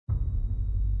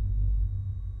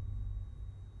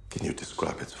Can you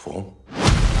describe its form?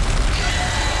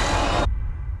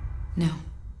 No.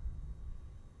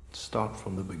 Start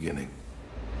from the beginning.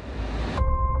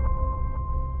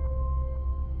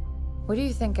 What do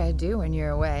you think I do when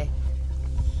you're away?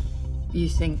 You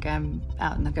think I'm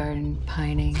out in the garden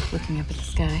pining, looking up at the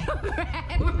sky?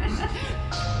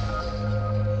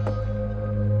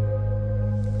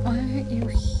 Why aren't you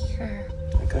here?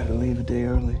 I gotta leave a day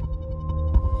early.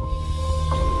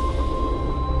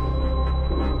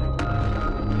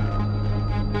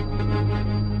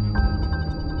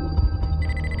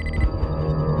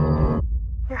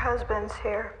 Your husband's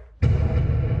here.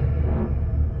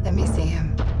 Let me see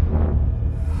him.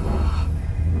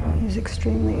 He's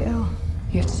extremely ill.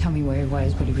 You have to tell me where he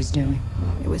was, what he was doing.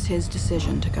 It was his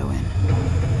decision to go in.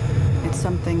 It's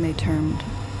something they termed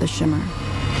the shimmer.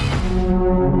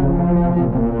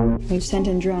 We've sent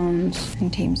in drones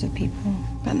and teams of people,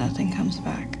 but nothing comes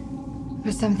back.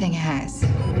 But something has.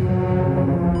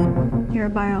 You're a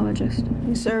biologist.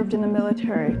 You served in the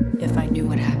military. If I knew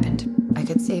what happened, I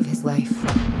could save his life.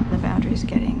 The boundary's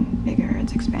getting bigger,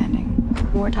 it's expanding.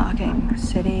 We're talking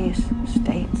cities,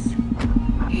 states.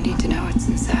 You need to know what's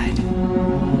inside.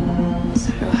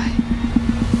 So do I.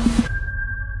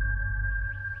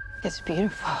 It's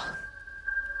beautiful.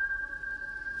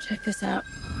 Check this out.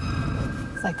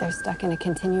 It's like they're stuck in a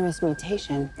continuous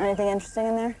mutation. Anything interesting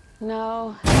in there?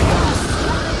 No.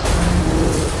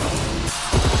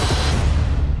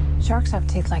 Sharks have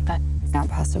teeth like that. It's not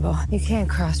possible. You can't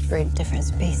crossbreed different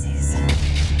species.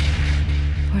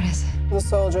 What is it? The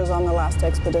soldiers on the last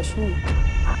expedition.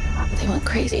 They went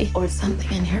crazy, or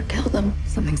something in here killed them.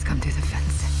 Something's come through the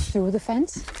fence. Through the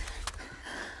fence?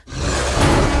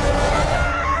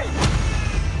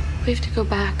 We have to go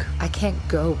back. I can't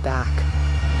go back.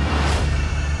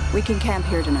 We can camp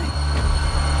here tonight.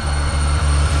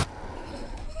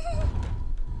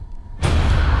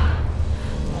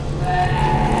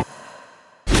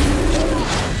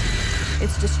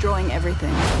 It's destroying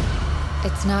everything.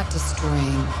 It's not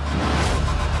destroying.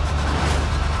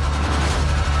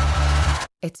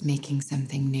 It's making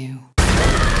something new.